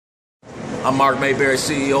I'm Mark Mayberry,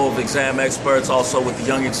 CEO of ExamExperts, also with the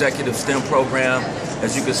Young Executive STEM program.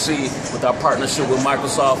 As you can see, with our partnership with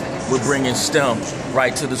Microsoft, we're bringing STEM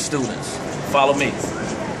right to the students. Follow me.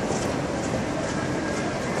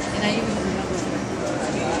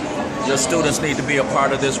 Your students need to be a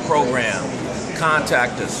part of this program.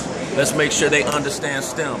 Contact us. Let's make sure they understand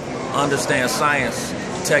STEM, understand science,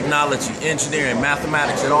 technology, engineering,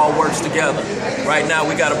 mathematics. It all works together. Right now,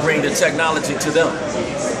 we got to bring the technology to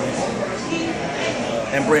them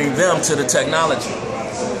and bring them to the technology.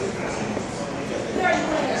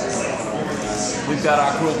 We've got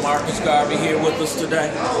our group Marcus Garvey here with us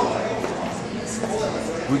today.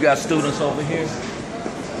 We got students over here.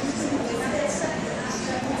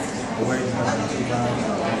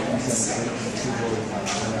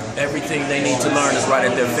 Everything they need to learn is right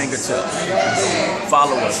at their fingertips.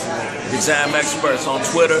 Follow us, ExamExperts on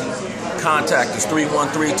Twitter. Contact us,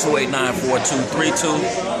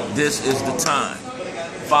 313-289-4232. This is the time.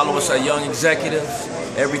 Follow us at Young Executives.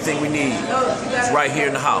 Everything we need is right here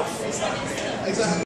in the house.